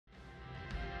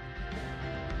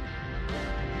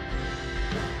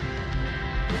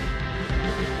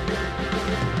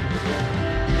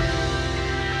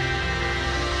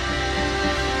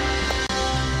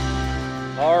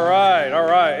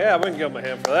Yeah, we can give them a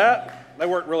hand for that. They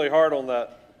worked really hard on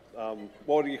that.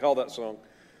 What do you call that song?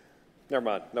 Never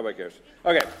mind. Nobody cares.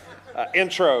 Okay.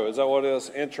 Intro. Is that what it is?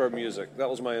 Intro music. That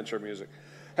was my intro music.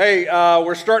 Hey,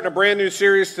 we're starting a brand new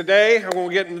series today. I'm going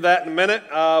to get into that in a minute.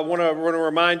 I want to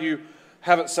remind you,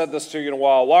 haven't said this to you in a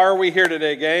while. Why are we here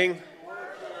today, gang?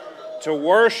 To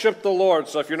worship the Lord.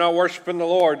 So if you're not worshiping the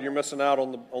Lord, you're missing out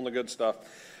on the good stuff.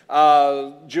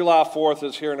 July 4th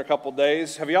is here in a couple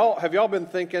days. Have y'all been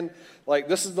thinking, like,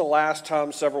 this is the last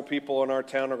time several people in our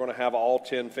town are going to have all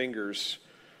 10 fingers?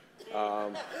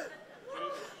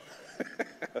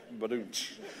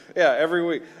 Yeah, every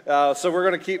week. So we're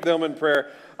going to keep them in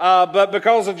prayer. But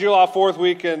because of July 4th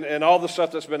week and all the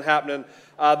stuff that's been happening,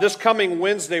 this coming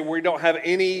Wednesday, we don't have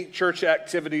any church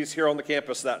activities here on the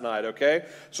campus that night, okay?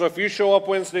 So if you show up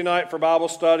Wednesday night for Bible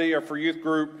study or for youth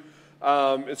group,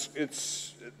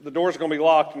 the doors are going to be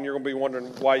locked and you're going to be wondering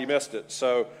why you missed it.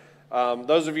 So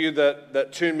those of you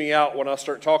that tune me out when I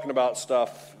start talking about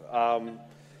stuff,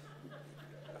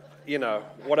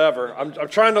 whatever. I'm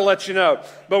trying to let you know.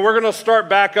 But we're going to start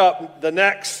back up the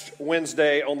next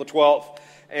Wednesday on the 12th.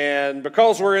 And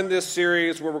because we're in this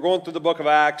series where we're going through the book of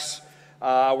Acts,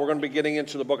 we're going to be getting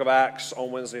into the book of Acts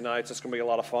on Wednesday nights. It's going to be a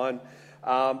lot of fun.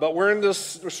 But we're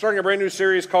starting a brand new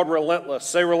series called Relentless.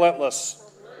 Say Relentless.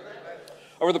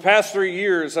 Over the past 3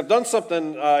 years, I've done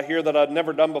something here that I'd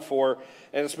never done before,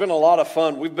 and it's been a lot of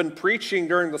fun. We've been preaching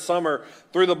during the summer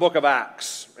through the book of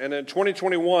Acts. And in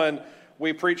 2021,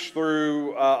 we preached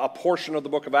through a portion of the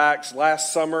book of Acts.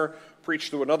 Last summer,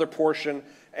 preached through another portion.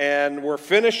 And we're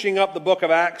finishing up the book of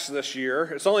Acts this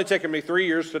year. It's only taken me 3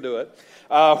 years to do it.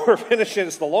 We're finishing.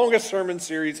 It's the longest sermon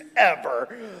series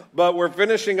ever. But we're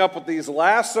finishing up with these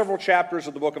last several chapters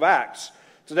of the book of Acts.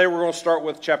 Today we're going to start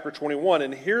with chapter 21.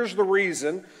 And here's the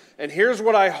reason. And here's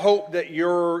what I hope that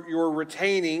you're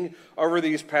retaining over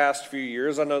these past few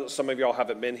years. I know that some of y'all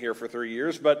haven't been here for 3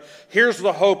 years. But here's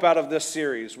the hope out of this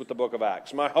series with the book of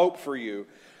Acts. My hope for you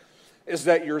is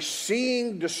that you're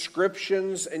seeing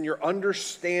descriptions and you're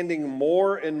understanding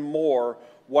more and more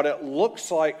what it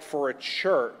looks like for a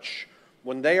church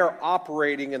when they are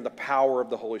operating in the power of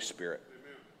the Holy Spirit.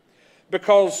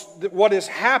 Because what is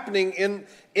happening in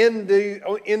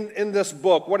this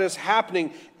book, what is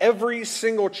happening every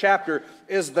single chapter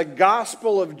is the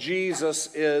gospel of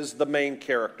Jesus is the main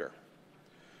character.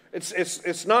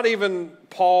 It's not even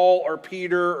Paul or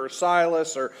Peter or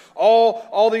Silas or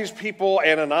all these people,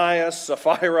 Ananias,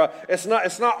 Sapphira. It's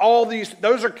not all these.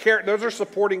 Those are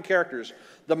supporting characters.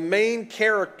 The main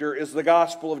character is the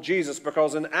gospel of Jesus,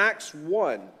 because in Acts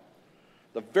 1,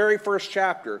 the very first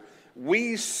chapter,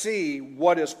 we see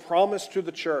what is promised to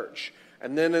the church.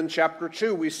 And then in chapter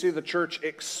 2, we see the church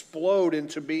explode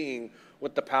into being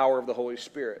with the power of the Holy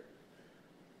Spirit.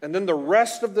 And then the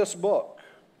rest of this book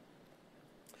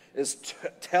is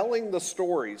telling the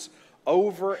stories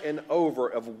over and over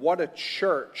of what a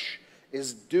church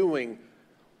is doing,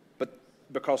 but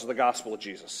because of the gospel of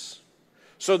Jesus.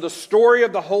 So the story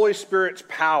of the Holy Spirit's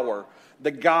power, the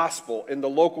gospel in the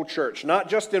local church, not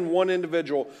just in one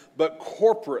individual, but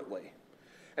corporately.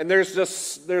 And there's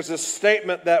this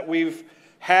statement that we've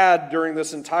had during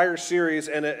this entire series,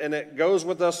 and it goes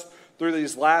with us through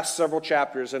these last several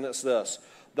chapters, and it's this: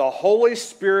 the Holy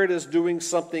Spirit is doing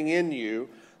something in you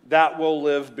that will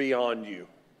live beyond you.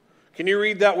 Can you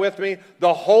read that with me?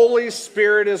 The Holy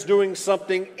Spirit is doing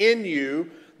something in you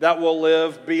that will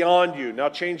live beyond you. Now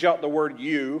change out the word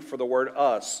you for the word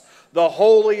us. The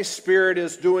Holy Spirit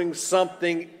is doing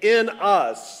something in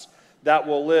us that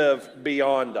will live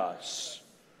beyond us.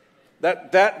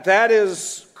 That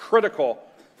is critical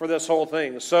for this whole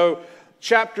thing. So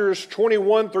chapters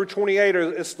 21 through 28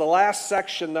 is the last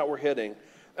section that we're hitting.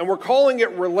 And we're calling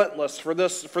it Relentless for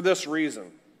this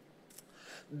reason.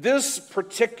 This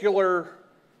particular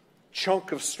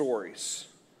chunk of stories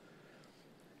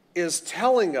is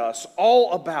telling us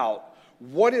all about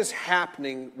what is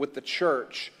happening with the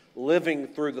church living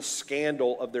through the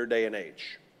scandal of their day and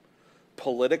age.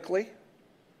 Politically,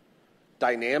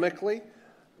 dynamically,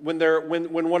 when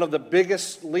one of the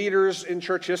biggest leaders in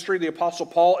church history, the Apostle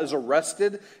Paul, is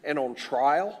arrested and on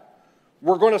trial,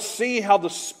 we're going to see how the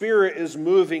Spirit is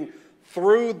moving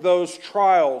through those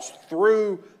trials,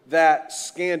 through that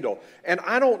scandal. And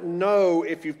I don't know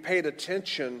if you've paid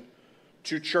attention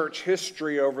to church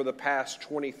history over the past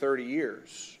 20, 30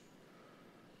 years,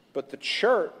 but the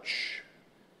church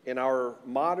in our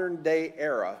modern day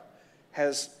era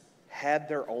has had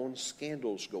their own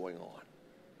scandals going on.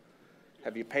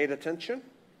 Have you paid attention?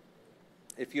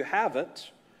 If you haven't,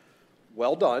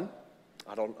 well done.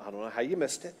 I don't know how you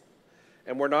missed it.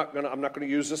 And I'm not going to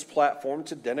use this platform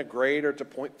to denigrate or to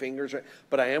point fingers,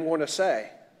 but I am going to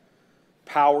say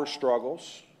power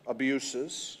struggles,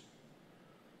 abuses,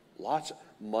 lots of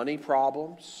money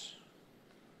problems,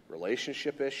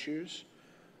 relationship issues.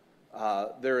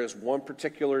 There is one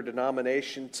particular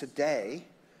denomination today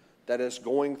that is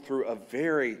going through a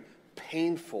very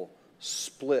painful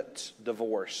split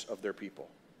divorce of their people.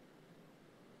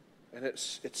 And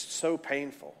it's so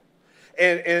painful.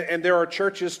 And there are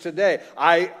churches today.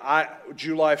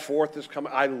 July 4th is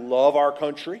coming. I love our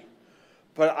country,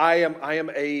 but I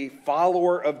am a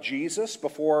follower of Jesus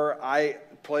before I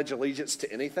pledge allegiance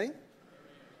to anything.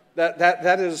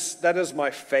 That is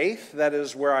my faith. That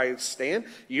is where I stand.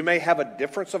 You may have a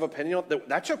difference of opinion.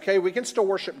 That's okay. We can still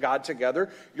worship God together.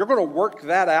 You're going to work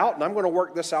that out, and I'm going to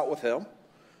work this out with Him.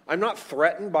 I'm not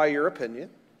threatened by your opinion,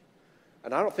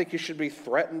 and I don't think you should be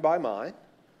threatened by mine.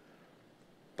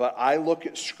 But I look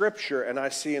at Scripture and I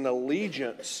see an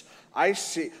allegiance. I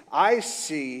see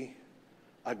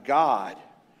a God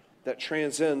that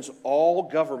transcends all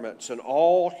governments and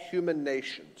all human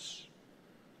nations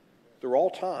through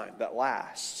all time, that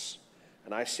lasts.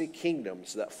 And I see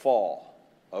kingdoms that fall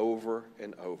over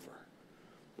and over.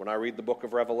 When I read the book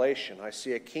of Revelation, I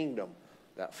see a kingdom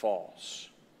that falls.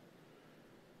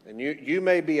 And you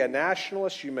may be a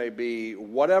nationalist, you may be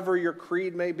whatever your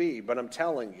creed may be, but I'm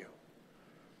telling you,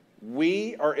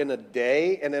 we are in a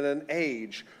day and in an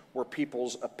age where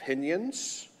people's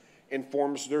opinions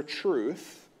informs their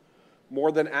truth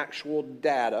more than actual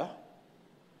data,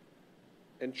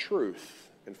 and truth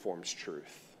informs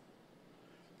truth.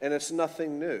 And it's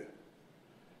nothing new.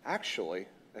 Actually,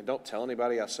 and don't tell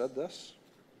anybody I said this,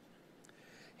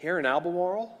 here in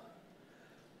Albemarle,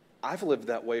 I've lived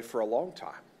that way for a long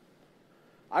time.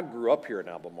 I grew up here in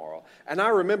Albemarle, and I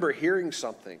remember hearing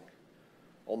something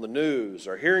on the news,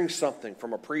 or hearing something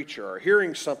from a preacher, or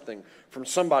hearing something from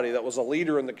somebody that was a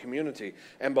leader in the community.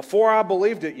 And before I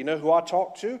believed it, you know who I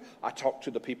talked to? I talked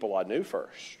to the people I knew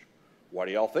first. What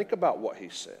do y'all think about what he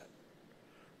said?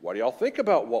 What do y'all think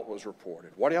about what was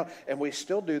reported? And we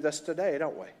still do this today,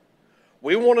 don't we?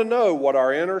 We want to know what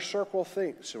our inner circle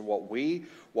thinks and what we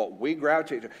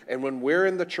gravitate to. And when we're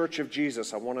in the church of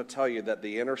Jesus, I want to tell you that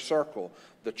the inner circle,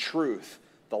 the truth,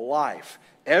 the life,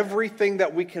 everything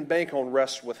that we can bank on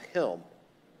rests with Him.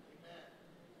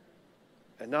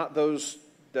 And not those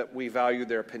that we value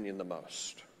their opinion the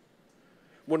most.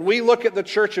 When we look at the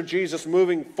church of Jesus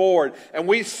moving forward, and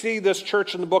we see this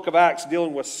church in the book of Acts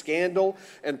dealing with scandal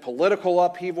and political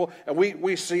upheaval, and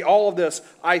we see all of this,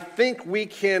 I think we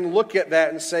can look at that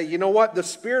and say, you know what? The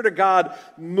Spirit of God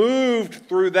moved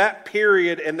through that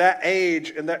period and that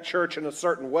age and that church in a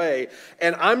certain way,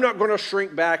 and I'm not going to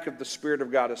shrink back if the Spirit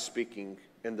of God is speaking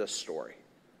in this story.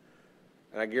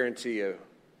 And I guarantee you,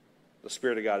 the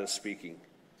Spirit of God is speaking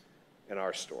in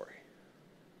our story.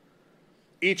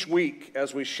 Each week,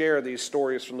 as we share these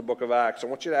stories from the book of Acts, I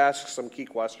want you to ask some key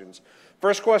questions.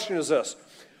 First question is this: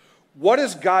 what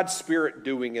is God's Spirit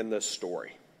doing in this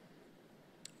story?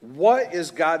 What is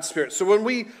God's Spirit? So when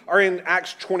we are in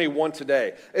Acts 21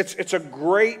 today, it's a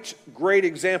great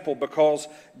example, because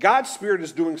God's Spirit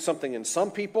is doing something in some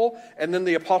people, and then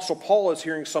the Apostle Paul is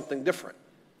hearing something different.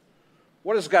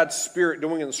 What is God's Spirit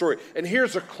doing in the story? And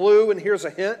here's a clue and here's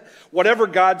a hint. Whatever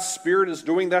God's Spirit is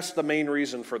doing, that's the main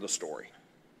reason for the story.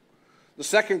 The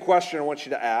second question I want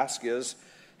you to ask is,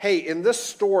 hey, in this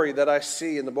story that I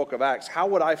see in the book of Acts, how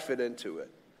would I fit into it?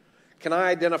 Can I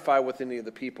identify with any of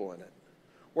the people in it?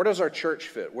 Where does our church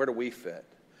fit? Where do we fit?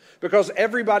 Because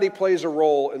everybody plays a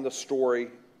role in the story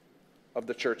of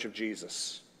the church of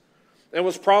Jesus. It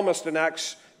was promised in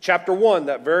Acts chapter 1,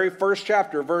 that very first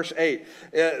chapter, verse 8.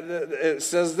 It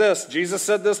says this: Jesus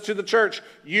said this to the church: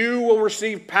 you will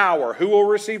receive power. Who will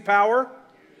receive power?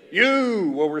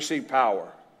 You will receive power.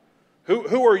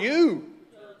 Who are you?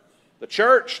 The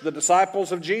church, the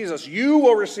disciples of Jesus. You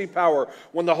will receive power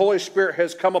when the Holy Spirit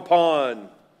has come upon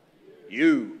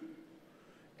you.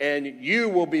 And you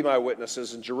will be my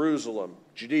witnesses in Jerusalem,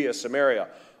 Judea, Samaria,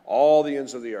 all the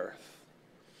ends of the earth.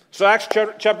 So Acts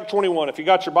chapter 21, if you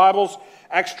got your Bibles,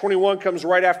 Acts 21 comes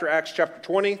right after Acts chapter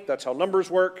 20. That's how numbers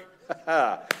work.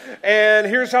 And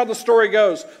here's how the story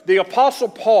goes. The Apostle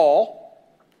Paul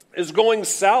is going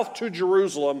south to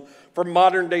Jerusalem from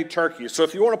modern-day Turkey. So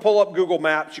if you want to pull up Google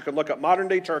Maps, you can look up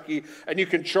modern-day Turkey, and you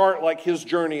can chart like his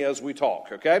journey as we talk,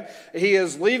 okay? He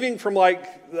is leaving from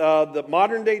the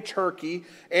modern-day Turkey,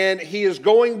 and he is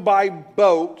going by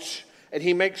boat, and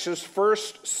he makes his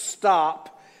first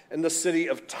stop in the city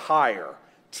of Tyre.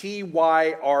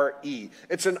 Tyre.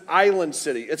 It's an island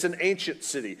city. It's an ancient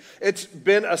city. It's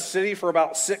been a city for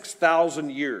about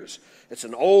 6,000 years. It's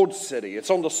an old city. It's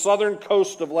on the southern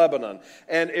coast of Lebanon.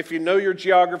 And if you know your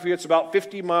geography, it's about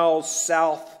 50 miles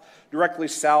south, directly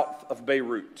south of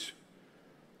Beirut.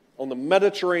 on the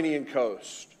Mediterranean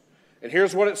coast. And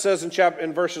here's what it says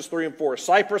in verses 3 and 4.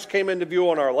 Cyprus came into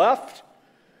view on our left,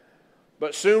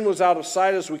 but soon was out of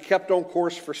sight as we kept on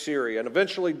course for Syria and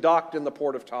eventually docked in the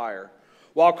port of Tyre.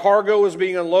 While cargo was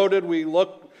being unloaded, we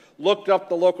looked up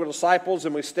the local disciples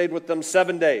and we stayed with them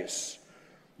 7 days.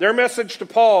 Their message to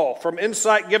Paul from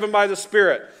insight given by the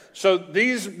Spirit. So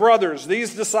these brothers,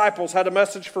 these disciples had a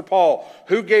message for Paul.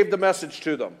 Who gave the message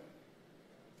to them?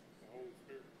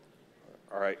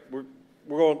 All right, we're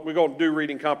going to do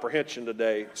reading comprehension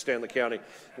today, Stanley County.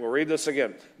 We'll read this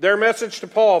again. Their message to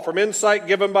Paul from insight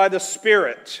given by the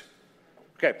Spirit.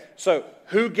 Okay, so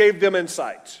who gave them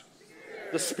insight?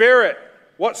 The Spirit.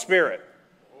 What Spirit?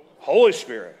 Holy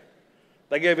Spirit.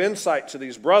 They gave insight to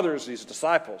these brothers, these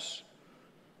disciples.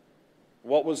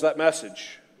 What was that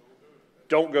message?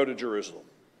 Don't go to Jerusalem.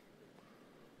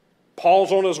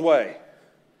 Paul's on his way.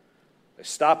 They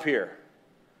stop here.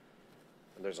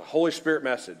 And there's a Holy Spirit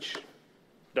message.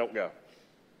 Don't go.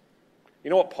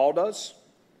 You know what Paul does?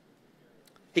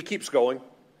 He keeps going.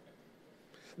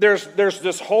 There's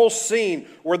this whole scene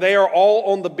where they are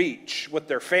all on the beach with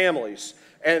their families,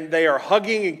 and they are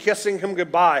hugging and kissing him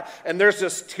goodbye, and there's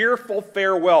this tearful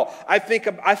farewell. I think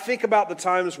about the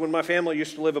times when my family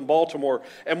used to live in Baltimore,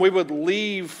 and we would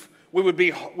leave. We would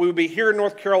be here in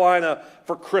North Carolina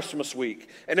for Christmas week,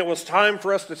 and it was time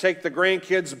for us to take the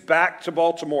grandkids back to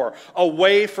Baltimore,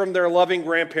 away from their loving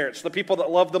grandparents, the people that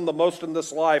love them the most in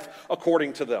this life,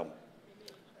 according to them.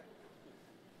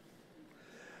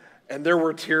 And there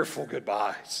were tearful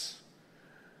goodbyes.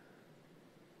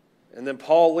 And then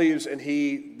Paul leaves, and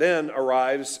he then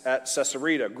arrives at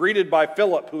Caesarea, greeted by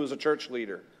Philip, who is a church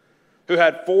leader, who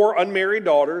had 4 unmarried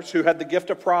daughters, who had the gift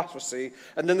of prophecy.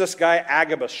 And then this guy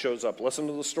Agabus shows up. Listen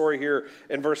to the story here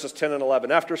in verses 10 and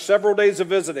 11. After several days of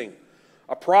visiting,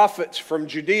 a prophet from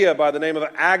Judea by the name of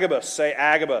Agabus, say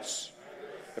Agabus.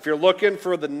 If you're looking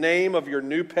for the name of your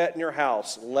new pet in your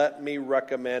house, let me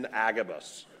recommend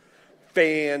Agabus.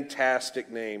 Fantastic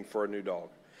name for a new dog.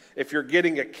 If you're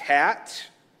getting a cat,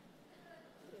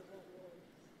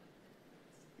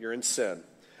 you're in sin.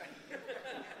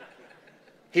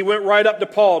 He went right up to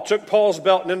Paul, took Paul's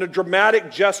belt, and in a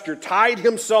dramatic gesture, tied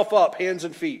himself up, hands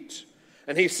and feet.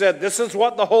 And he said, this is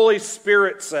what the Holy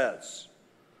Spirit says.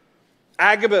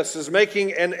 Agabus is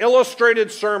making an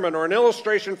illustrated sermon or an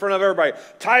illustration in front of everybody,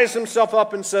 ties himself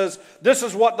up and says, this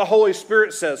is what the Holy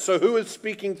Spirit says. So who is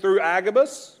speaking through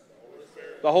Agabus?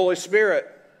 The Holy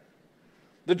Spirit.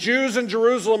 The Jews in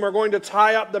Jerusalem are going to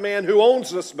tie up the man who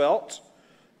owns this belt,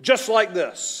 just like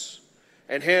this,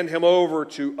 and hand him over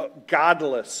to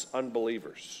godless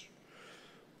unbelievers.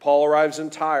 Paul arrives in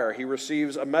Tyre. He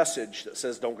receives a message that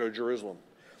says, don't go to Jerusalem.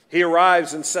 He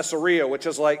arrives in Caesarea, which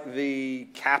is like the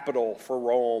capital for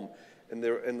Rome in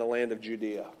the land of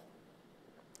Judea.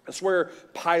 That's where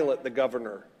Pilate, the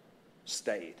governor,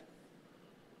 stayed.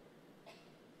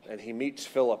 And he meets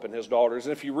Philip and his daughters.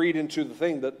 And if you read into the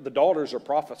thing, the daughters are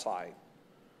prophesying.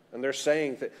 And they're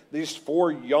saying that these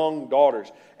 4 young daughters.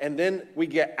 And then we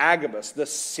get Agabus,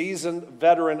 this seasoned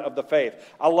veteran of the faith.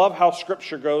 I love how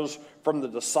Scripture goes from the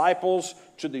disciples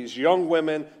to these young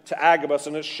women to Agabus.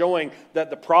 And it's showing that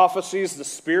the prophecies, the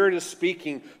Spirit is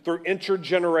speaking through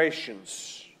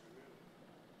intergenerations.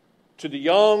 To the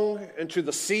young and to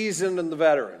the seasoned and the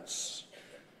veterans.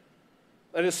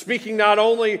 And it's speaking not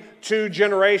only to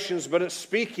generations, but it's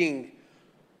speaking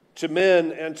to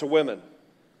men and to women.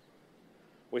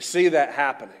 We see that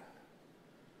happening.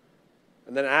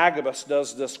 And then Agabus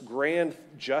does this grand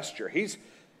gesture.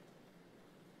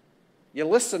 You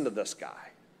listen to this guy.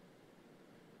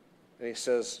 And he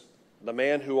says, the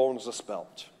man who owns this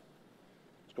belt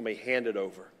is going to be handed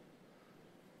over.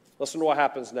 Listen to what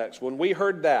happens next. When we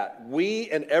heard that, we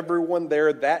and everyone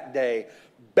there that day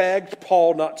begged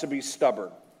Paul not to be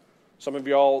stubborn. Some of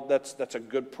y'all, that's a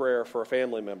good prayer for a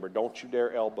family member. Don't you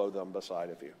dare elbow them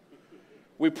beside of you.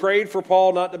 We prayed for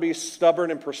Paul not to be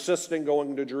stubborn and persistent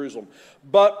going to Jerusalem.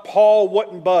 But Paul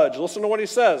wouldn't budge. Listen to what he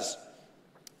says.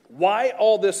 Why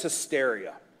all this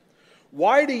hysteria?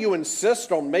 Why do you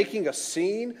insist on making a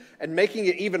scene and making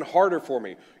it even harder for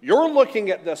me? You're looking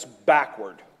at this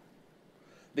backward.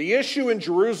 The issue in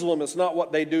Jerusalem is not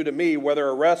what they do to me, whether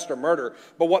arrest or murder,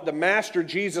 but what the Master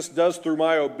Jesus does through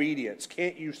my obedience.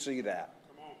 Can't you see that?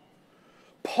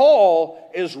 Paul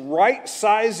is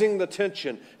right-sizing the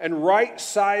tension and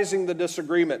right-sizing the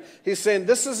disagreement. He's saying,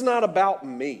 this is not about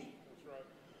me.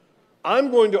 I'm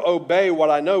going to obey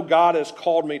what I know God has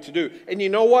called me to do. And you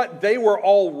know what? They were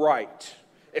all right.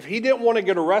 If he didn't want to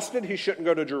get arrested, he shouldn't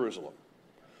go to Jerusalem.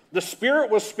 The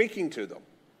Spirit was speaking to them.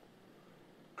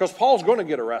 Because Paul's going to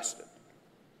get arrested.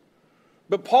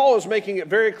 But Paul is making it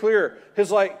very clear.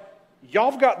 He's like,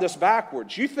 y'all have got this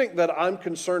backwards. You think that I'm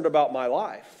concerned about my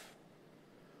life.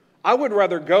 I would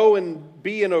rather go and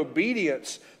be in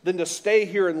obedience than to stay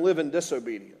here and live in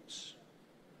disobedience.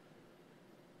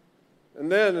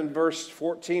 And then in verse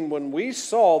 14, when we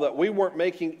saw that we weren't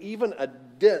making even a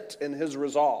dent in his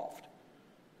resolve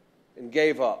and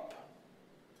gave up.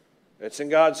 It's in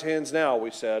God's hands now, we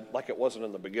said, like it wasn't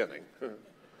in the beginning.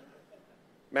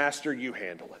 Master, you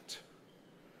handle it.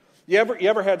 You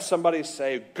ever had somebody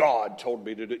say, God told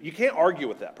me to do it? You can't argue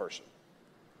with that person.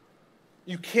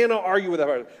 You cannot argue with that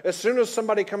person. As soon as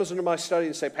somebody comes into my study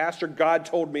and say, Pastor, God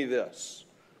told me this.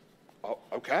 Oh,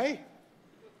 okay.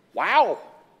 Wow.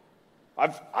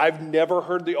 I've never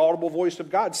heard the audible voice of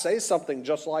God say something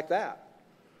just like that.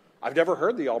 I've never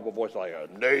heard the audible voice like,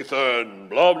 Nathan,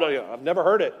 blah, blah. I've never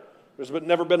heard it. There's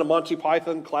never been a Monty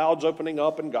Python, clouds opening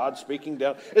up and God speaking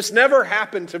down. It's never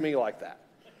happened to me like that.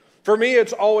 For me,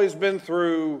 it's always been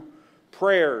through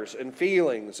prayers and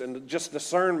feelings and just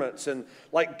discernments and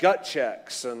like gut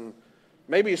checks. And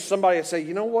maybe somebody would say,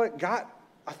 you know what, God,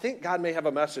 I think God may have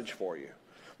a message for you.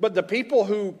 But the people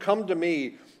who come to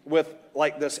me with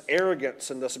like this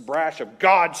arrogance and this brash of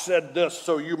God said this,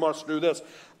 so you must do this,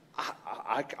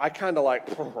 I kind of like,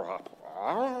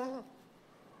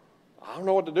 I don't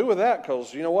know what to do with that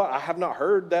because, you know what, I have not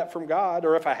heard that from God.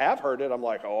 Or if I have heard it, I'm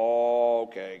like, oh,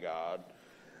 okay, God.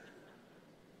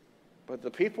 But the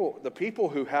people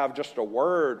who have just a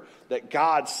word that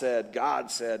God said,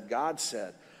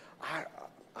 I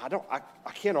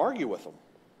can't argue with them.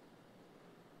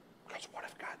 Because what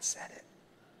if God said it?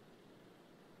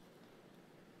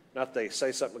 Not if they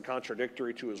say something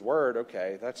contradictory to his word,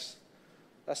 okay, that's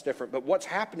different. But what's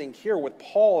happening here with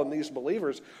Paul and these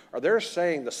believers are they're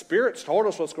saying the Spirit's told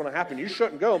us what's going to happen. You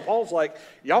shouldn't go. And Paul's like,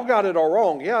 y'all got it all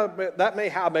wrong. Yeah, that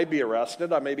I may be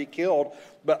arrested. I may be killed.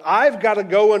 But I've got to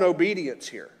go in obedience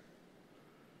here.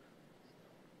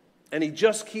 And he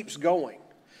just keeps going.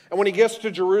 And when he gets to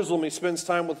Jerusalem, he spends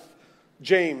time with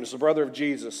James, the brother of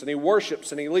Jesus. And he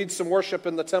worships and he leads some worship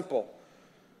in the temple.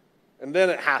 And then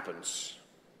it happens.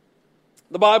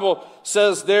 The Bible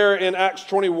says there in Acts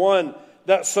 21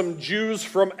 that some Jews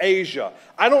from Asia.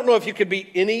 I don't know if you could be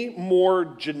any more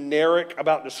generic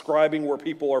about describing where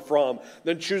people are from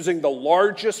than choosing the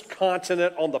largest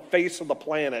continent on the face of the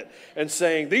planet and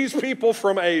saying, these people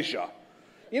from Asia.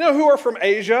 You know who are from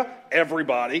Asia?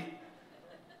 Everybody.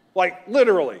 Like,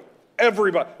 literally,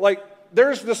 everybody. Like,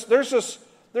 there's this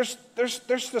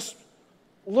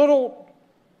little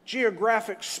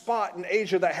geographic spot in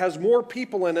Asia that has more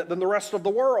people in it than the rest of the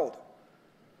world.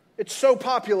 It's so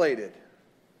populated.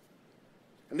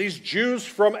 And these Jews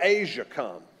from Asia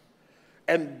come,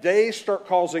 and they start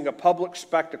causing a public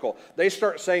spectacle. They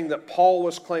start saying that Paul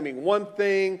was claiming one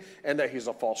thing and that he's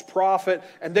a false prophet.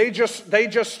 And they just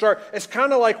start, it's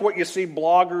kind of like what you see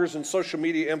bloggers and social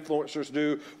media influencers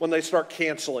do when they start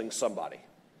canceling somebody.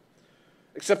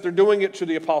 Except they're doing it to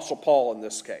the Apostle Paul in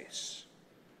this case.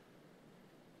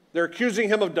 They're accusing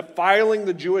him of defiling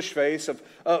the Jewish faith,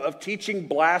 of teaching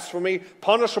blasphemy,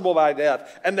 punishable by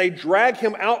death. And they drag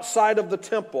him outside of the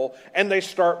temple, and they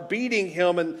start beating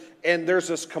him, and there's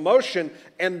this commotion.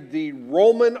 And the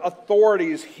Roman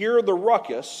authorities hear the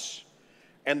ruckus,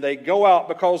 and they go out,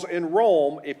 because in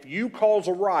Rome, if you cause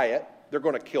a riot, they're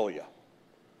going to kill you.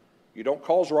 You don't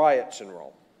cause riots in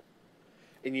Rome.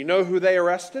 And you know who they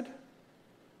arrested?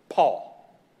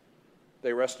 Paul.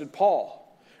 They arrested Paul.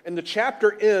 And the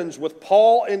chapter ends with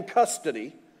Paul in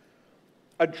custody,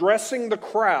 addressing the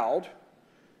crowd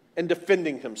and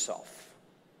defending himself.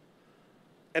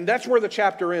 And that's where the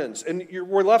chapter ends. And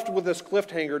we're left with this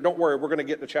cliffhanger. Don't worry, we're going to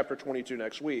get to chapter 22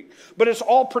 next week. But it's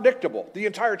all predictable, the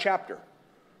entire chapter.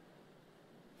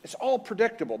 It's all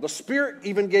predictable. The Spirit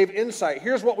even gave insight.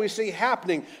 Here's what we see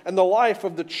happening in the life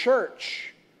of the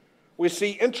church. We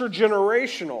see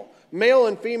intergenerational, male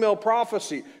and female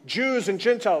prophecy, Jews and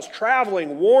Gentiles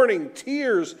traveling, warning,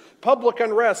 tears, public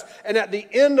unrest. And at the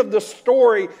end of the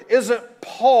story isn't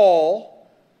Paul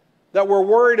that we're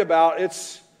worried about.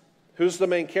 It's who's the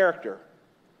main character?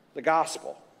 The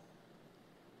gospel.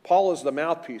 Paul is the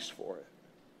mouthpiece for it.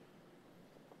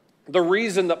 The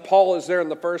reason that Paul is there in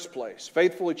the first place,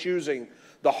 faithfully choosing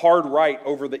the hard right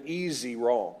over the easy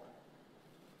wrong.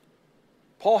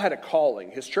 Paul had a calling.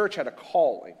 His church had a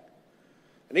calling.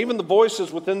 And even the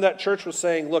voices within that church was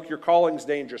saying, look, your calling's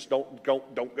dangerous. Don't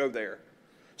go there.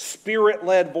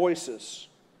 Spirit-led voices.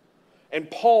 And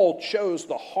Paul chose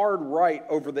the hard right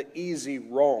over the easy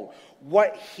wrong.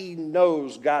 What he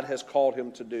knows God has called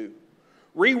him to do.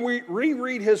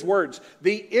 Reread his words.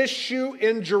 The issue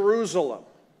in Jerusalem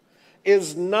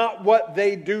is not what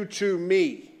they do to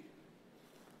me,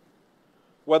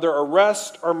 whether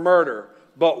arrest or murder,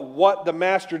 but what the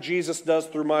Master Jesus does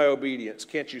through my obedience.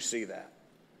 Can't you see that?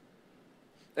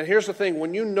 And here's the thing,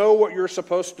 when you know what you're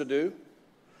supposed to do,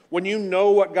 when you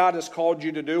know what God has called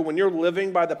you to do, when you're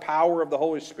living by the power of the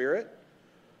Holy Spirit,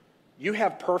 you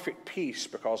have perfect peace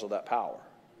because of that power.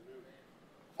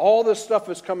 All this stuff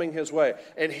is coming his way.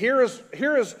 And here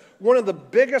is one of the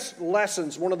biggest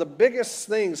lessons, one of the biggest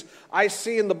things I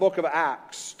see in the book of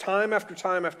Acts, time after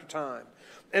time after time.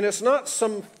 And it's not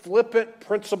some flippant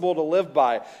principle to live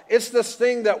by. It's this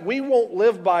thing that we won't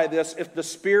live by this if the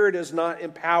Spirit is not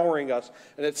empowering us.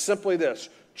 And it's simply this: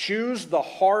 choose the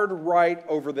hard right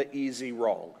over the easy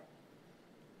wrong.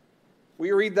 Will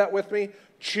you read that with me?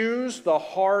 Choose the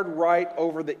hard right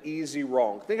over the easy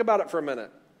wrong. Think about it for a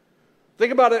minute.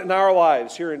 Think about it in our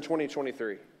lives here in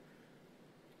 2023.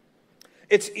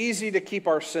 It's easy to keep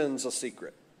our sins a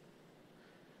secret.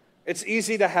 It's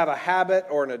easy to have a habit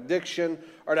or an addiction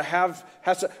or to have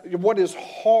what is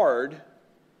hard.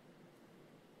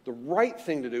 The right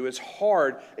thing to do is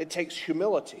hard. It takes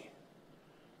humility.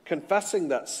 Confessing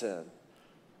that sin.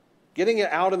 Getting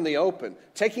it out in the open.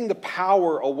 Taking the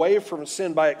power away from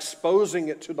sin by exposing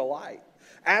it to the light.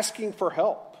 Asking for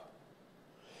help.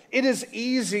 It is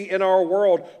easy in our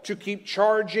world to keep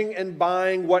charging and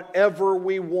buying whatever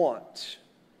we want.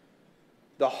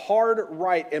 The hard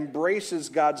right embraces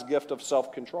God's gift of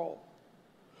self-control.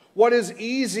 What is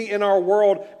easy in our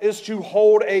world is to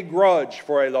hold a grudge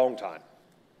for a long time.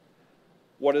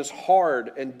 What is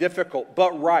hard and difficult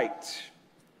but right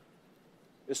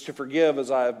is to forgive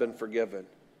as I have been forgiven.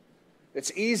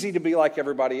 It's easy to be like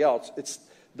everybody else.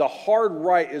 The hard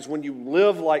right is when you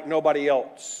live like nobody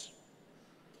else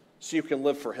so you can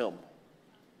live for Him.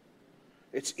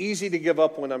 It's easy to give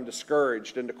up when I'm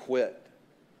discouraged and to quit.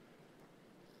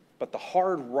 But the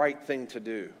hard right thing to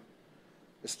do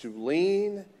is to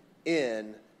lean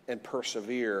in and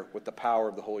persevere with the power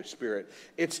of the Holy Spirit.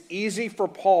 It's easy for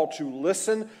Paul to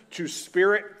listen to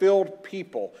Spirit-filled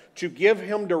people, to give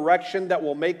him direction that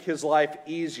will make his life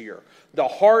easier. The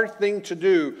hard thing to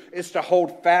do is to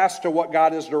hold fast to what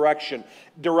God is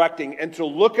directing, and to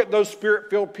look at those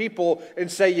Spirit-filled people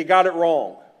and say, you got it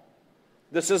wrong.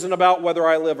 This isn't about whether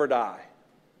I live or die.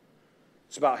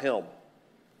 It's about Him.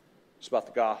 It's about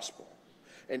the gospel.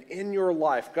 And in your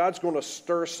life, God's going to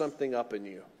stir something up in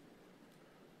you.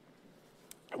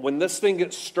 When this thing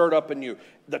gets stirred up in you,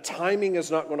 the timing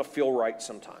is not going to feel right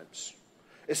sometimes.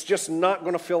 It's just not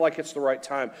going to feel like it's the right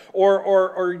time.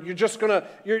 Or you're just going to,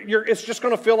 it's just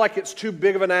going to feel like it's too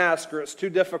big of an ask or it's too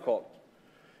difficult.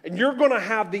 And you're going to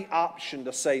have the option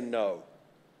to say no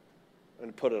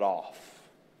and put it off.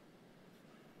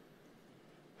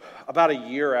 About a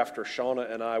year after Shauna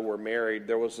and I were married,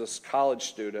 there was this college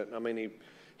student. I mean,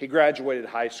 he graduated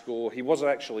high school. He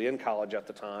wasn't actually in college at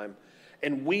the time.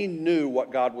 And we knew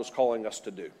what God was calling us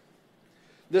to do.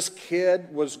 This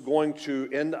kid was going to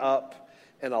end up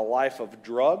in a life of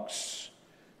drugs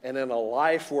and in a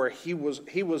life where he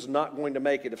was not going to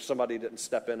make it if somebody didn't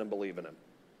step in and believe in him.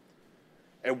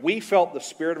 And we felt the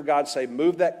Spirit of God say,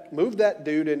 move that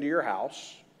dude into your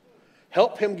house,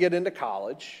 help him get into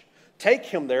college, take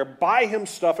him there, buy him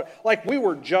stuff. Like we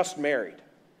were just married.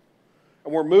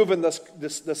 And we're moving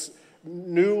this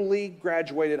newly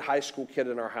graduated high school kid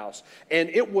in our house. And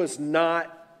it was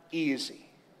not easy,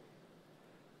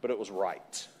 but it was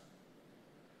right.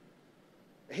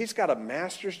 He's got a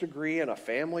master's degree and a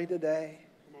family today.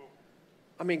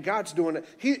 I mean, God's doing it.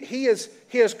 He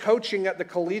is coaching at the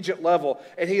collegiate level,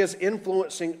 and he is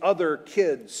influencing other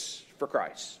kids for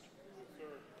Christ.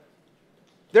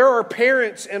 There are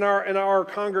parents in our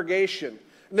congregation.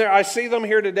 I see them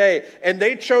here today, and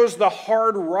they chose the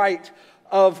hard right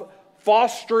of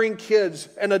fostering kids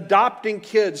and adopting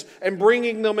kids and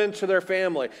bringing them into their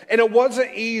family. And it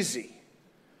wasn't easy.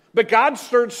 But God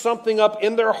stirred something up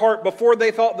in their heart before they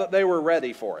thought that they were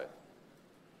ready for it.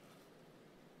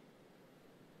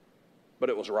 But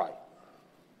it was right.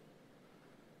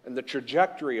 And the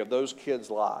trajectory of those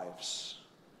kids' lives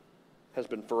has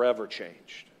been forever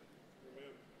changed.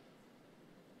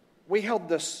 We held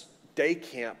this day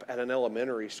camp at an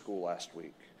elementary school last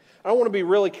week. I want to be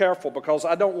really careful because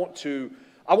I want to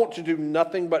do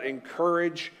nothing but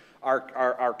encourage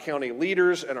our county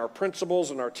leaders and our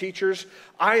principals and our teachers.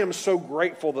 I am so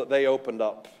grateful that they opened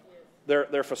up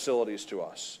their facilities to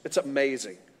us. It's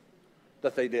amazing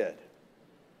that they did.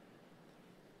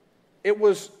 It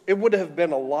would have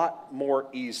been a lot more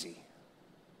easy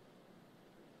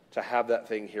to have that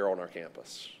thing here on our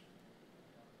campus.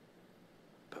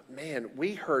 But man,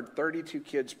 we heard 32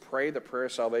 kids pray the prayer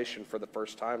of salvation for the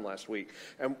first time last week.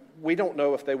 And we don't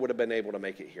know if they would have been able to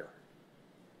make it here.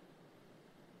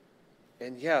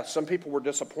 And yeah, some people were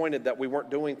disappointed that we weren't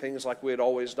doing things like we had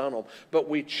always done them. But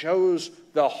we chose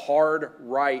the hard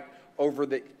right over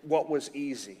what was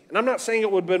easy. And I'm not saying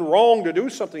it would have been wrong to do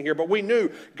something here, but we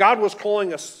knew God was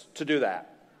calling us to do that.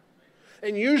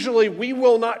 And usually we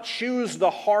will not choose the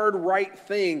hard right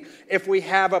thing if we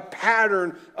have a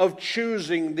pattern of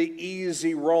choosing the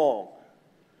easy wrong.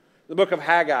 The book of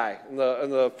Haggai, in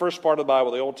the first part of the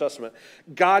Bible, the Old Testament,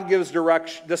 God gives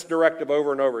this directive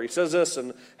over and over. He says this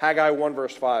in Haggai 1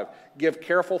 verse 5, give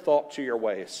careful thought to your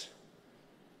ways.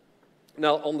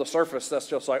 Now, on the surface, that's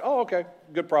just like, oh, okay,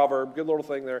 good proverb, good little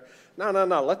thing there. No,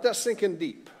 let that sink in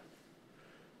deep.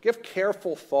 Give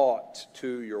careful thought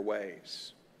to your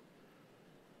ways.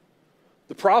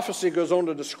 The prophecy goes on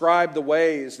to describe the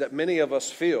ways that many of us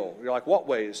feel. You're like, what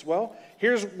ways? Well,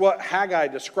 here's what Haggai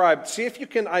described. See if you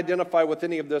can identify with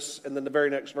any of this in the very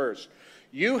next verse.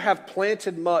 You have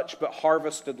planted much but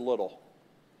harvested little.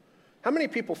 How many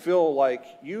people feel like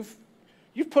you've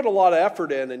put a lot of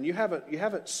effort in and you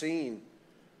haven't seen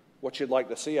what you'd like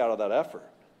to see out of that effort?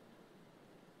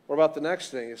 What about the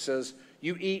next thing? It says,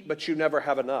 you eat but you never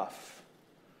have enough.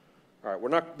 All right, we're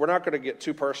not going to get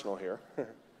too personal here.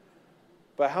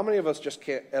 But how many of us just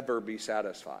can't ever be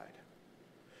satisfied?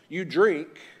 You drink,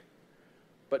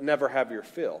 but never have your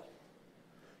fill.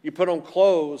 You put on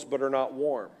clothes, but are not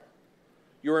warm.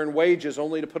 You earn wages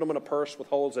only to put them in a purse with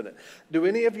holes in it. Do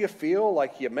any of you feel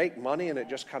like you make money and it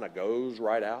just kind of goes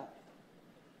right out?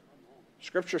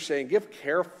 Scripture's saying, give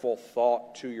careful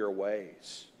thought to your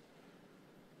ways.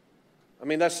 I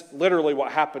mean, that's literally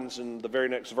what happens in the very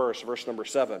next verse, verse number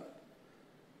 7.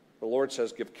 The Lord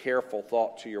says, give careful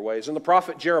thought to your ways. And the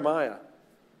prophet Jeremiah,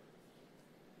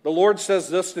 the Lord says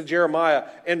this to Jeremiah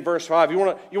in verse 5. You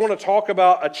want to talk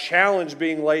about a challenge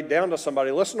being laid down to somebody.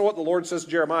 Listen to what the Lord says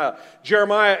to Jeremiah.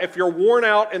 Jeremiah, if you're worn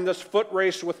out in this foot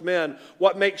race with men,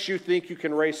 what makes you think you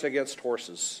can race against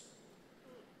horses?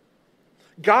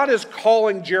 God is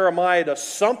calling Jeremiah to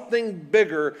something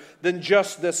bigger than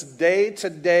just this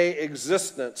day-to-day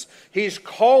existence. He's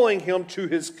calling him to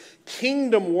his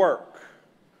kingdom work.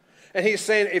 And he's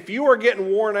saying, if you are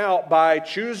getting worn out by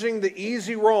choosing the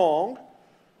easy wrong,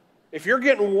 if you're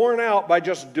getting worn out by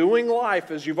just doing life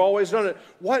as you've always done it,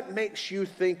 what makes you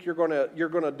think you're going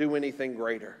to do anything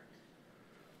greater?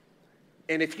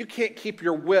 And if you can't keep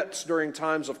your wits during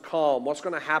times of calm, what's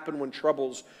going to happen when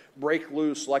troubles break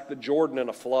loose like the Jordan in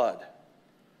a flood?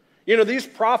 You know, these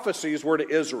prophecies were to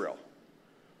Israel,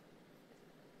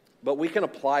 but we can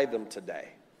apply them today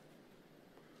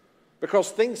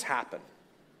because things happen.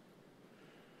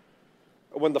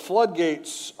 When the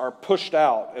floodgates are pushed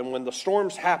out and when the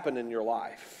storms happen in your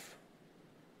life,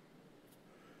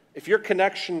 if your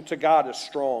connection to God is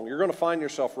strong, you're going to find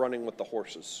yourself running with the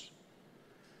horses.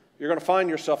 You're going to find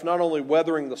yourself not only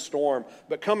weathering the storm,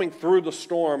 but coming through the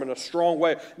storm in a strong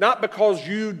way. Not because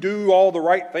you do all the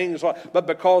right things, but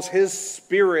because His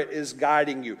Spirit is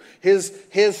guiding you.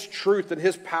 His truth and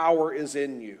His power is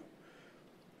in you.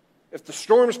 If the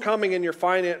storm's coming and your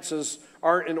finances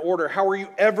aren't in order, how are you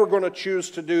ever going to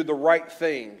choose to do the right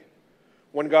thing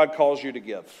when God calls you to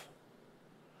give?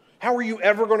 How are you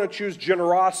ever going to choose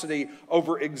generosity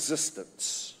over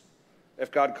existence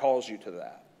if God calls you to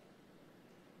that?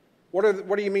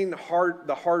 What do you mean the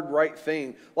hard right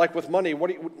thing? Like with money, what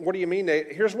do you mean,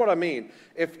 Nate? Here's what I mean.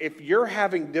 If you're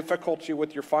having difficulty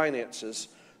with your finances,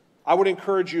 I would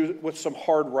encourage you with some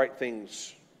hard right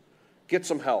things. Get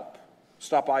some help.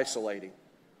 Stop isolating.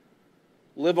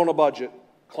 Live on a budget.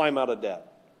 Climb out of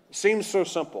debt. It seems so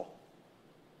simple.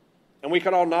 And we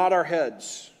can all nod our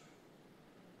heads.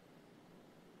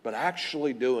 But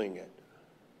actually doing it.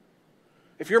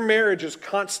 If your marriage is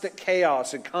constant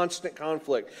chaos and constant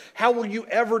conflict, how will you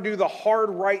ever do the hard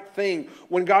right thing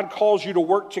when God calls you to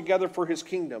work together for His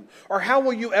kingdom? Or how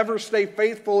will you ever stay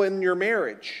faithful in your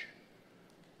marriage?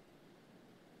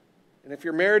 And if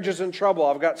your marriage is in trouble,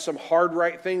 I've got some hard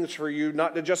right things for you,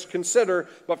 not to just consider,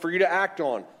 but for you to act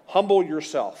on. Humble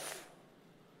yourself.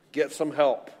 Get some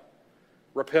help.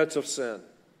 Repent of sin.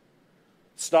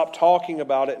 Stop talking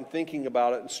about it and thinking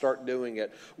about it and start doing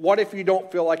it. What if you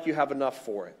don't feel like you have enough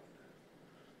for it?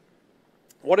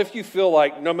 What if you feel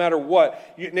like no matter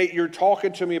what, Nate, you're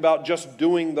talking to me about just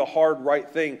doing the hard right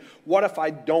thing. What if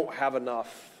I don't have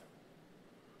enough?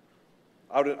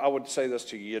 I would say this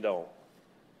to you, you don't.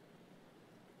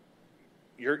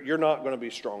 You're not going to be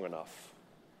strong enough.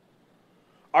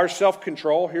 Our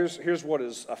self-control, here's what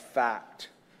is a fact.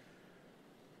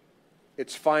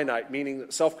 It's finite, meaning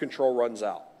that self-control runs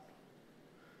out.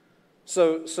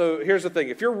 So here's the thing.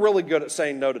 If you're really good at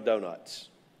saying no to donuts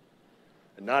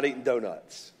and not eating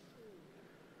donuts,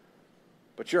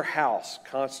 But your house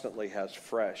constantly has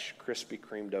fresh Krispy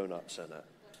Kreme donuts in it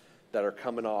that are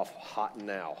coming off hot and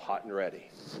now, hot and ready.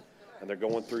 And they're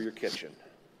going through your kitchen.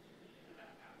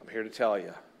 I'm here to tell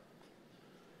you,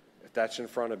 if that's in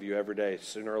front of you every day,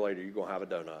 sooner or later, you're going to have a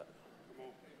donut.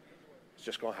 It's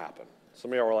just going to happen.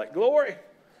 Some of y'all are like, glory.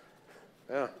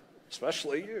 Yeah,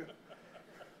 especially you.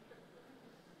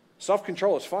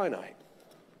 Self-control is finite.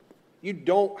 You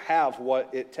don't have what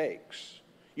it takes.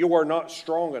 You are not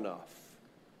strong enough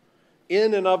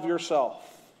in and of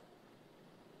yourself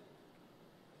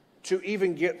to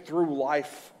even get through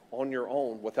life on your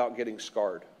own without getting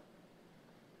scarred.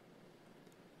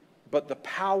 But the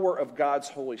power of God's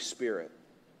Holy Spirit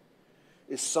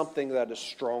is something that is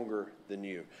stronger than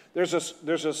you. There's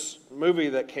this movie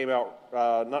that came out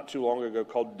not too long ago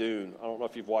called Dune. I don't know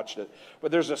if you've watched it.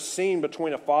 But there's a scene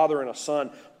between a father and a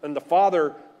son. And the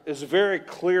father is very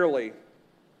clearly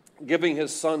giving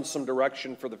his son some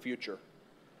direction for the future.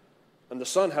 And the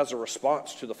son has a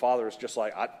response to the father. It's just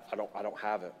like, I don't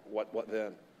have it. What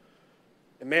then?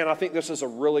 And man, I think this is a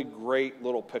really great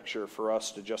little picture for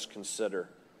us to just consider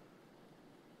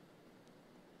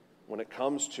when it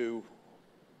comes to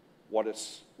what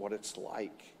it's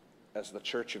like as the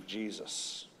church of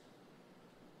Jesus,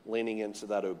 leaning into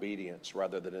that obedience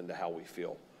rather than into how we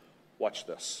feel. Watch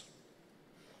this.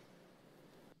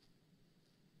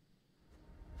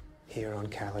 Here on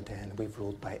Caladan, we've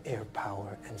ruled by air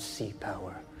power and sea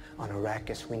power. On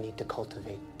Arrakis, we need to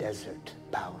cultivate desert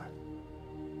power.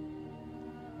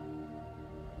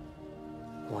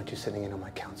 I want you sitting in on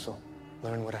my council.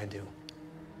 Learn what I do.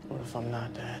 What if I'm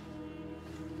not, Dad?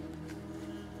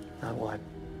 Not what?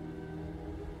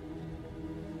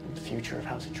 The future of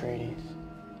House Atreides.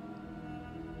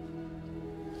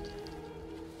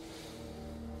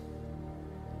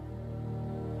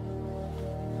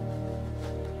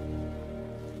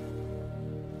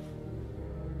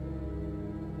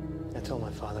 I told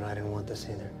my father I didn't want this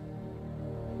either.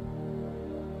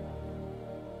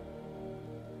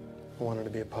 I wanted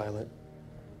to be a pilot.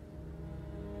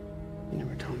 You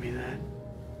never told me that.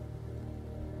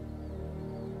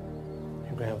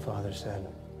 Your grandfather said,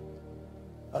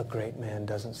 a great man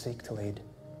doesn't seek to lead.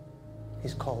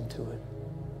 He's called to it.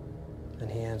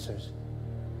 And he answers.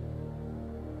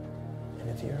 And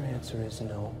if your answer is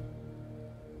no,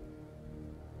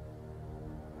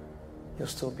 you'll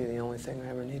still be the only thing I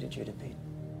ever needed you to be.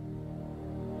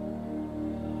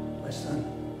 My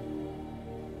son.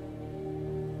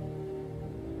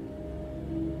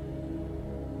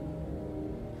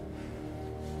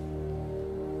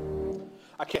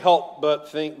 I can't help but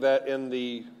think that in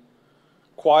the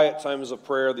quiet times of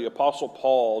prayer, the Apostle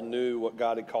Paul knew what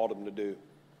God had called him to do.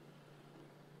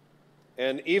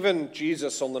 And even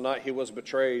Jesus, on the night he was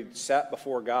betrayed, sat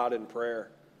before God in prayer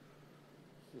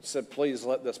and said, please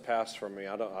let this pass from me.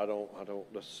 I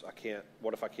can't,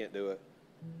 what if I can't do it?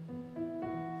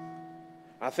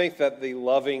 I think that the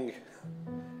loving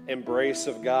embrace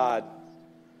of God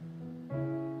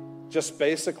just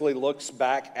basically looks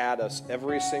back at us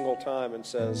every single time and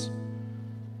says,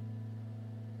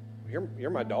 you're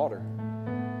my daughter.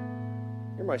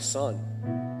 You're my son.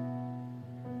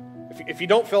 If you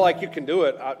don't feel like you can do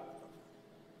it,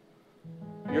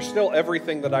 you're still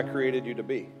everything that I created you to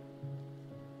be.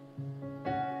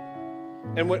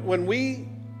 And when we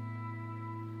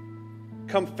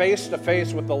come face to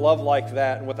face with a love like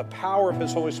that and with the power of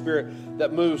His Holy Spirit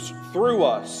that moves through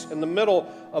us in the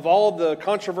middle of all the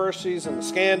controversies and the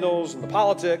scandals and the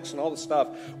politics and all the stuff,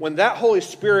 when that Holy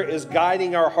Spirit is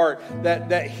guiding our heart,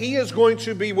 that He is going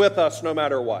to be with us no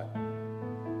matter what,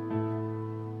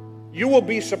 you will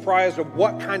be surprised at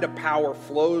what kind of power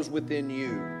flows within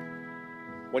you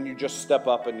when you just step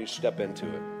up and you step into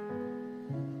it.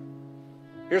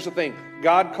 Here's the thing.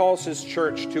 God calls His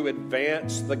church to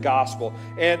advance the gospel.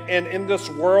 And in this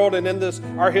world and in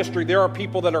our history, there are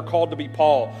people that are called to be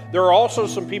Paul. There are also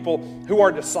some people who are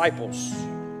disciples.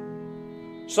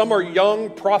 Some are young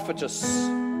prophetess.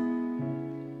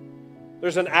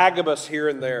 There's an Agabus here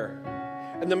and there.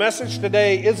 And the message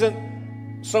today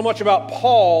isn't so much about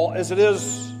Paul as it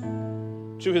is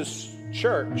to his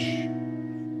church.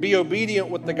 Be obedient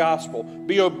with the gospel.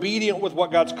 Be obedient with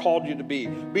what God's called you to be.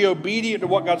 Be obedient to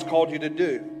what God's called you to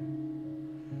do.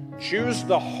 Choose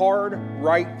the hard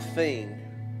right thing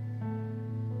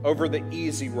over the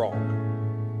easy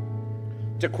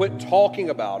wrong. To quit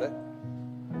talking about it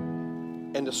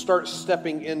and to start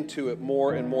stepping into it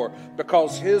more and more,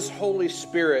 because His Holy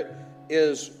Spirit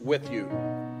is with you.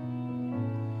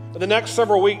 In the next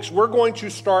several weeks, we're going to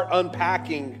start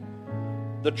unpacking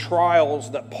the trials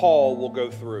that Paul will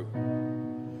go through.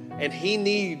 And he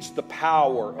needs the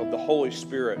power of the Holy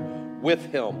Spirit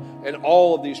with him in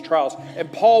all of these trials.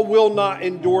 And Paul will not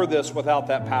endure this without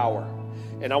that power.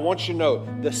 And I want you to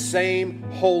know, the same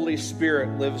Holy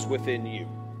Spirit lives within you.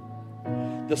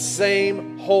 The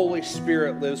same Holy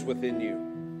Spirit lives within you.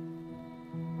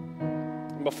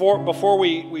 Before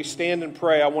we stand and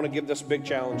pray, I want to give this big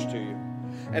challenge to you.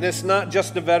 And it's not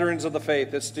just the veterans of the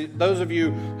faith. It's to those of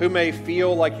you who may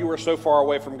feel like you are so far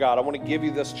away from God. I want to give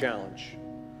you this challenge.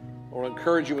 I want to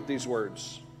encourage you with these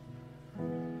words.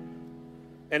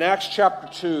 In Acts chapter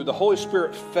 2, the Holy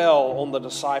Spirit fell on the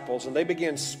disciples and they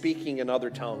began speaking in other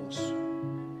tongues.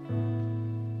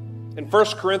 In 1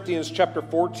 Corinthians chapter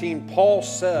 14, Paul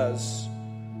says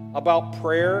about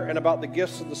prayer and about the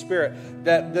gifts of the Spirit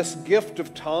that this gift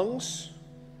of tongues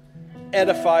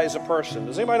edifies a person.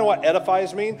 Does anybody know what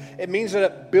edifies mean? It means that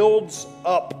it builds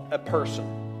up a person.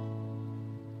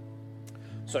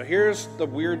 So here's the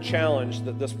weird challenge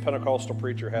that this Pentecostal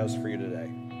preacher has for you today.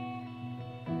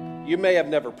 You may have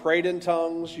never prayed in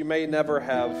tongues. You may never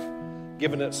have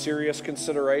given it serious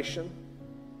consideration.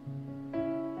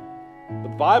 The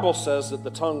Bible says that the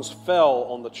tongues fell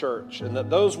on the church and that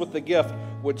those with the gift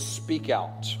would speak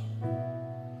out.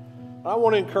 I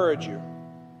want to encourage you.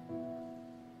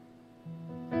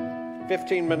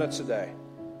 15 minutes a day.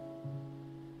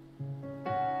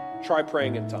 Try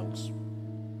praying in tongues.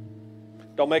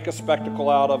 Don't make a spectacle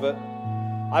out of it.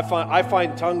 I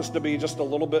find tongues to be just a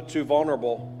little bit too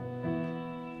vulnerable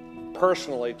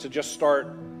personally to just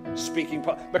start speaking,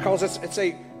 because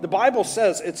the Bible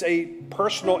says it's a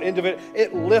personal individual.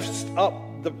 It lifts up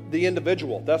the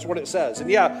individual. That's what it says. And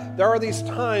yeah, there are these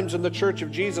times in the Church of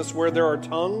Jesus where there are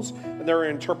tongues and there are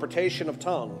interpretation of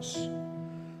tongues.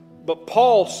 But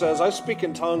Paul says, I speak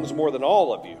in tongues more than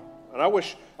all of you. And I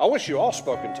wish you all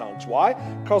spoke in tongues. Why?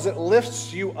 Because it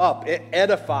lifts you up. It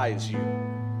edifies you.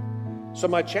 So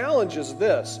my challenge is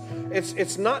this.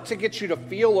 It's not to get you to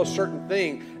feel a certain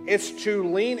thing. It's to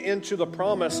lean into the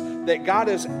promise that God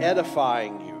is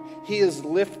edifying you. He is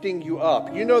lifting you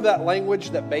up. You know that language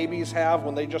that babies have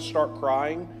when they just start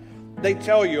crying? They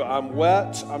tell you, I'm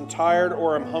wet, I'm tired,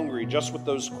 or I'm hungry, just with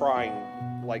those crying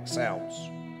like sounds.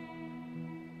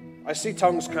 I see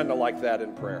tongues kind of like that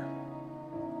in prayer,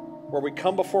 where we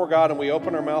come before God and we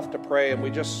open our mouth to pray and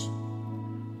we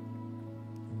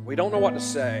don't know what to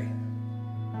say.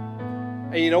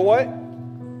 And you know what?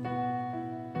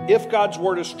 If God's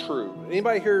word is true,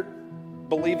 anybody here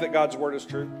believe that God's word is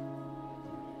true?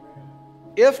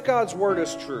 If God's word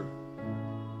is true,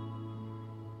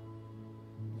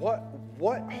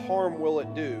 what harm will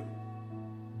it do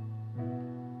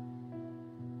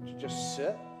to just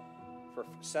set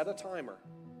a timer?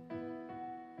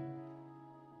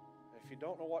 If you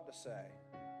don't know what to say,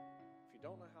 if you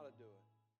don't know how